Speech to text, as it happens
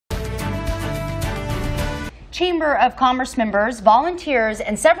Chamber of Commerce members, volunteers,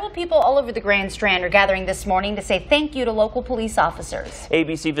 and several people all over the Grand Strand are gathering this morning to say thank you to local police officers.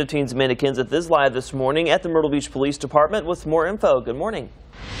 ABC 15's Amanda Kenseth is live this morning at the Myrtle Beach Police Department with more info. Good morning.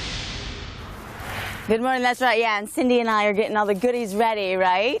 Good morning, that's right, yeah, and Cindy and I are getting all the goodies ready,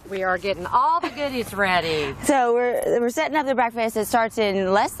 right? We are getting all the goodies ready. So we're setting up the breakfast. It starts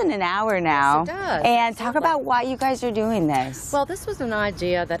in less than an hour now. Yes, it does. And talk about why you guys are doing this. Well, this was an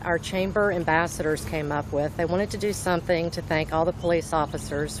idea that our chamber ambassadors came up with. They wanted to do something to thank all the police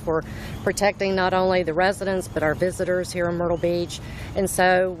officers for protecting not only the residents but our visitors here in Myrtle Beach. And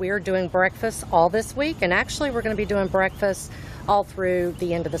so we're doing breakfast all this week, and actually we're going to be doing breakfast all through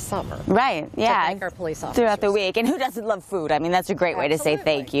the end of the summer. Right, yeah. To thank our police officers. Throughout the week. And who doesn't love food? I mean, that's a great way to say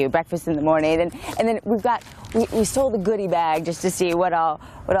thank you. Breakfast in the morning. And then we stole the goodie bag just to see what all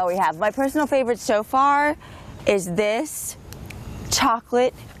we have. My personal favorite so far is this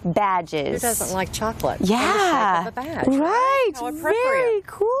chocolate badges. Who doesn't like chocolate? Yeah. In the shape of a badge, right. How appropriate. Very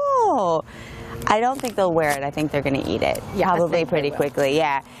cool. I don't think they'll wear it. I think they're going to eat it. Yeah, probably pretty quickly.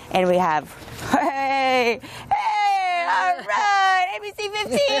 Yeah. And we have, hey, all right, ABC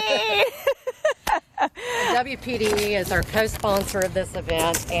 15. WPDE is our co-sponsor of this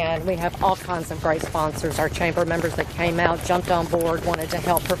event, and we have all kinds of great sponsors. Our chamber members that came out, jumped on board, wanted to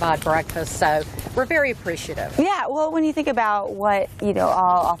help provide breakfast, so we're very appreciative. Yeah, well, when you think about what,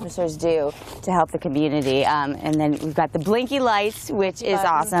 all officers do to help the community, and then we've got the blinky lights, which is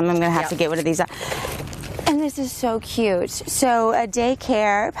awesome. I'm going to have to get one of these. And this is so cute. So a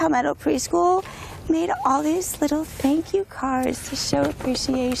daycare, Palmetto Preschool, made all these little thank you cards to show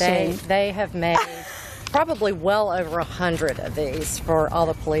appreciation. They have made probably well over 100 of these for all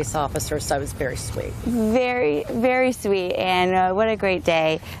the police officers, so it's very sweet. Very, very sweet, and what a great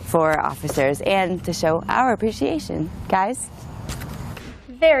day for officers and to show our appreciation. Guys?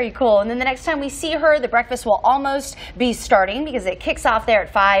 Very cool. And then the next time we see her, the breakfast will almost be starting because it kicks off there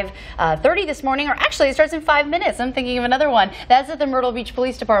at 5:30 this morning, or actually it starts in 5 minutes. I'm thinking of another one. That's at the Myrtle Beach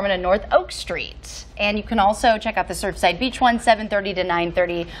Police Department on North Oak Street. And you can also check out the Surfside Beach one, 7:30 to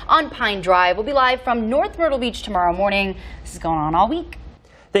 9:30 on Pine Drive. We'll be live from North Myrtle Beach tomorrow morning. This is going on all week.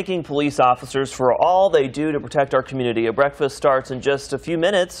 Thanking police officers for all they do to protect our community. A breakfast starts in just a few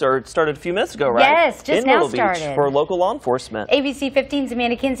minutes, or it started a few minutes ago, right? Yes, just now started. In Myrtle Beach for local law enforcement. ABC 15's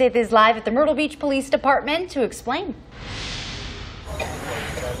Amanda Kenseth is live at the Myrtle Beach Police Department to explain.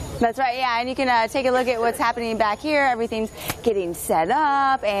 That's right, yeah, and you can take a look at what's happening back here. Everything's getting set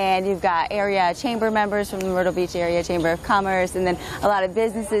up, and you've got area chamber members from the Myrtle Beach Area Chamber of Commerce, and then a lot of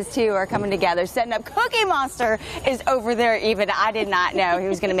businesses, too, are coming together, setting up. Cookie Monster is over there even. I did not know he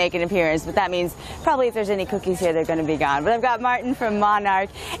was going to make an appearance, but that means probably if there's any cookies here, they're going to be gone. But I've got Martin from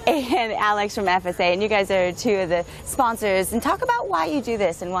Monarch and Alex from FSA, and you guys are two of the sponsors. And talk about why you do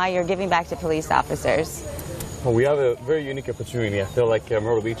this and why you're giving back to police officers. Well, we have a very unique opportunity. I feel like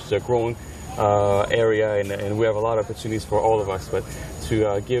Myrtle Beach is a growing area, and we have a lot of opportunities for all of us. But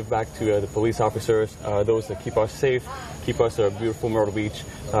to give back to the police officers, those that keep us safe, keep us a beautiful Myrtle Beach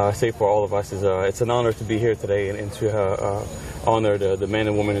safe for all of us, it's an honor to be here today and to honor the men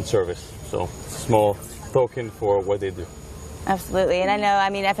and women in service. So, small token for what they do. Absolutely, and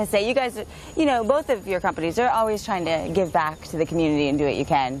I mean, FSA, you guys, both of your companies are always trying to give back to the community and do what you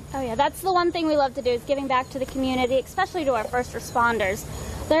can. Oh yeah, that's the one thing we love to do is giving back to the community, especially to our first responders.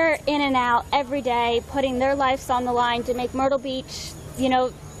 They're in and out every day, putting their lives on the line to make Myrtle Beach,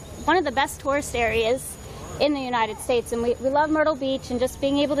 one of the best tourist areas in the United States, and we love Myrtle Beach, and just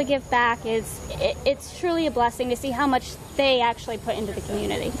being able to give back it's truly a blessing to see how much they actually put into the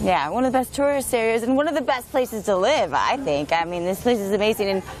community. Yeah, one of the best tourist areas and one of the best places to live, I think. I mean, this place is amazing.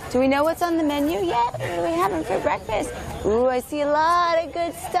 And do we know what's on the menu yet? What are we having for breakfast? Ooh, I see a lot of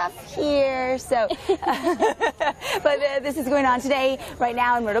good stuff here. So, but this is going on today, right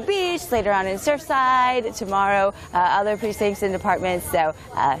now in Myrtle Beach, later on in Surfside, tomorrow other precincts and departments. So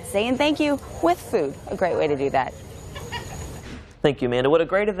saying thank you with food, a great way to do that. Thank you, Amanda. What a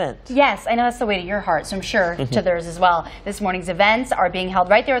great event. Yes, I know that's the way to your heart, so I'm sure to theirs as well. This morning's events are being held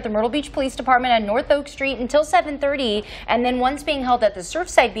right there at the Myrtle Beach Police Department on North Oak Street until 7:30, and then one's being held at the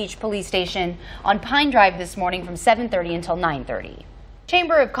Surfside Beach Police Station on Pine Drive this morning from 7:30 until 9:30.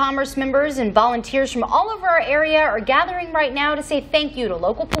 Chamber of Commerce members and volunteers from all over our area are gathering right now to say thank you to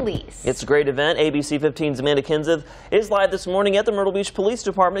local police. It's a great event. ABC 15's Amanda Kenseth is live this morning at the Myrtle Beach Police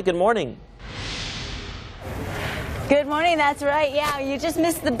Department. Good morning. Good morning, that's right. Yeah, you just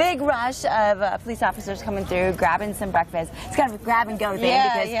missed the big rush of police officers coming through, grabbing some breakfast. It's kind of a grab and go thing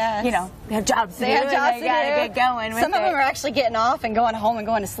because, you know, they have jobs to do. They gotta get going with Some of them are actually getting off and going home and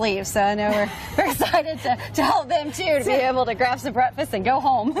going to sleep, so I know we're excited to help them too, to be able to grab some breakfast and go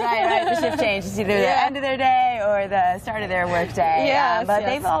home. Right, the shift change. It's either the end of their day or the start of their work day. Yes, but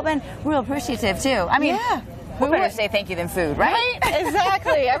they've all been real appreciative too. I mean, who better say thank you than food, right?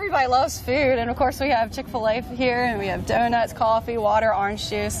 Exactly. Everybody loves food, and of course we have Chick-fil-A here, and we have donuts, coffee, water, orange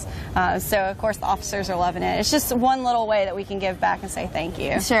juice. So of course the officers are loving it. It's just one little way that we can give back and say thank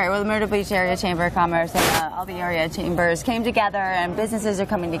you. Sure. Well, the Myrtle Beach Area Chamber of Commerce and all the area chambers came together, and businesses are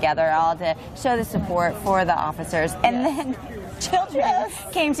coming together all to show the support for the officers. And then children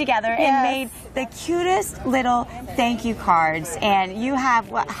came together and made the cutest little thank you cards. And you have,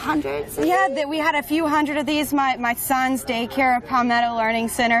 what, hundreds? Yeah, we had a few hundred of these. My son's daycare, Palmetto Learning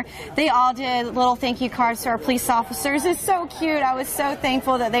Center, they all did little thank you cards to our police officers. It's so cute. I was so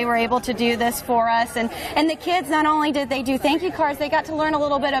thankful that they were able to do this for us. And the kids, not only did they do thank you cards, they got to learn a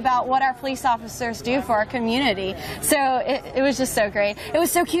little bit about what our police officers do for our community. So it was just so great. It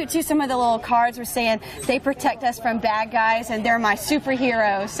was so cute, too. Some of the little cards were saying they protect us from bad guys and they're my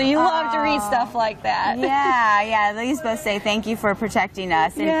superheroes. So you love to read stuff like that. Yeah. These both say thank you for protecting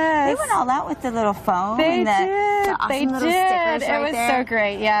us. And they went all out with the little foam and the awesome little stickers It was so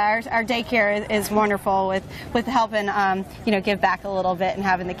great. Yeah, our daycare is wonderful with helping give back a little bit and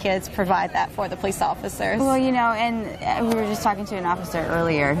having the kids provide that for the police officers. Well, and we were just talking to an officer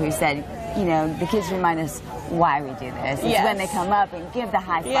earlier who said, the kids remind us why we do this. It's when they come up and give the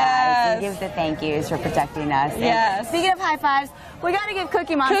high fives and give the thank yous for protecting us. And speaking of high fives, we got to give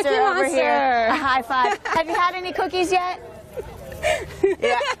Cookie Monster over here a high five. Have you had any cookies yet?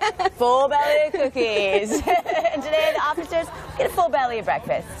 Full belly of cookies. And today the officers get a full belly of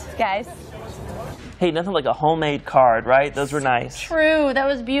breakfast, guys. Hey, nothing like a homemade card, right? Those were nice. True, that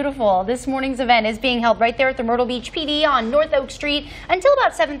was beautiful. This morning's event is being held right there at the Myrtle Beach PD on North Oak Street until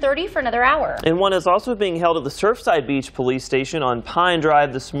about 7:30 for another hour. And one is also being held at the Surfside Beach Police Station on Pine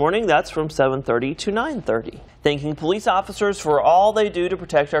Drive this morning. That's from 7:30 to 9:30. Thanking police officers for all they do to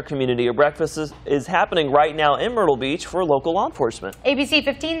protect our community. A breakfast is happening right now in Myrtle Beach for local law enforcement. ABC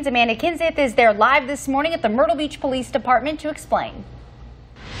 15's Amanda Kinseth is there live this morning at the Myrtle Beach Police Department to explain.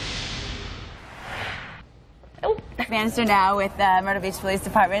 Manager now with Myrtle Beach Police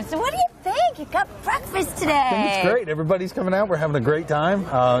Department. So what do you think? You got breakfast today. I think it's great. Everybody's coming out. We're having a great time.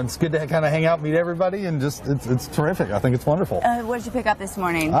 It's good to kind of hang out, meet everybody, and just it's terrific. I think it's wonderful. What did you pick up this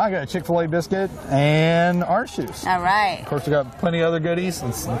morning? I got a Chick-fil-A biscuit and orange juice. All right. Of course, we got plenty of other goodies.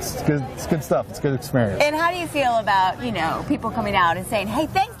 It's good. It's good stuff. It's a good experience. And how do you feel about people coming out and saying, "Hey,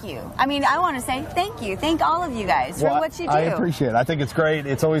 thank you"? I mean, I want to say thank you. Thank all of you guys for what you do. I appreciate it. I think it's great.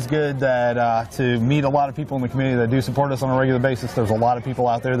 It's always good that to meet a lot of people in the community that do support us on a regular basis. There's a lot of people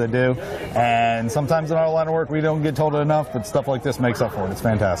out there that do, and sometimes in our line of work we don't get told enough, but stuff like this makes up for it. It's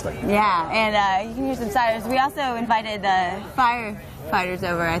fantastic. Yeah, and you can hear some sirens. We also invited the firefighters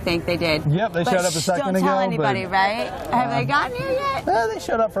over. I think they did. Yep, they showed up a second ago. Don't tell anybody, right? Have they gotten here yet? They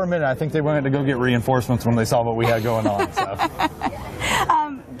showed up for a minute. I think they went to go get reinforcements when they saw what we had going on. So.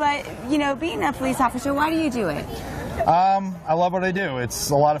 But being a police officer, why do you do it? I love what I do. It's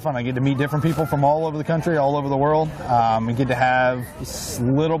a lot of fun. I get to meet different people from all over the country, all over the world. I get to have a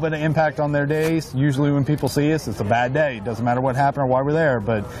little bit of impact on their days. Usually when people see us, it's a bad day. It doesn't matter what happened or why we're there.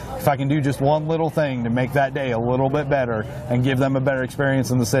 But if I can do just one little thing to make that day a little bit better and give them a better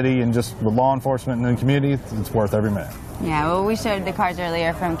experience in the city and just with law enforcement and the community, it's worth every minute. Yeah, well, we showed the cards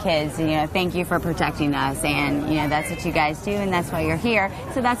earlier from kids. Thank you for protecting us, and that's what you guys do, and that's why you're here.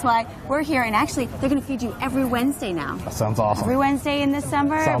 So that's why we're here, and actually, they're going to feed you every Wednesday now. That sounds awesome. Every Wednesday in the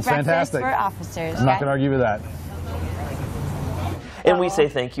summer. Sounds breakfast fantastic for officers. I'm not going to argue with that. And we say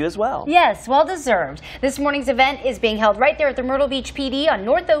thank you as well. Yes, well deserved. This morning's event is being held right there at the Myrtle Beach PD on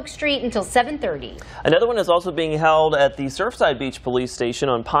North Oak Street until 7:30. Another one is also being held at the Surfside Beach Police Station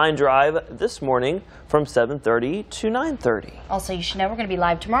on Pine Drive this morning from 7:30 to 9:30. Also, you should know we're going to be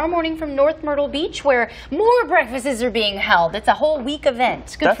live tomorrow morning from North Myrtle Beach where more breakfasts are being held. It's a whole week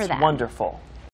event. Good for that. That's wonderful.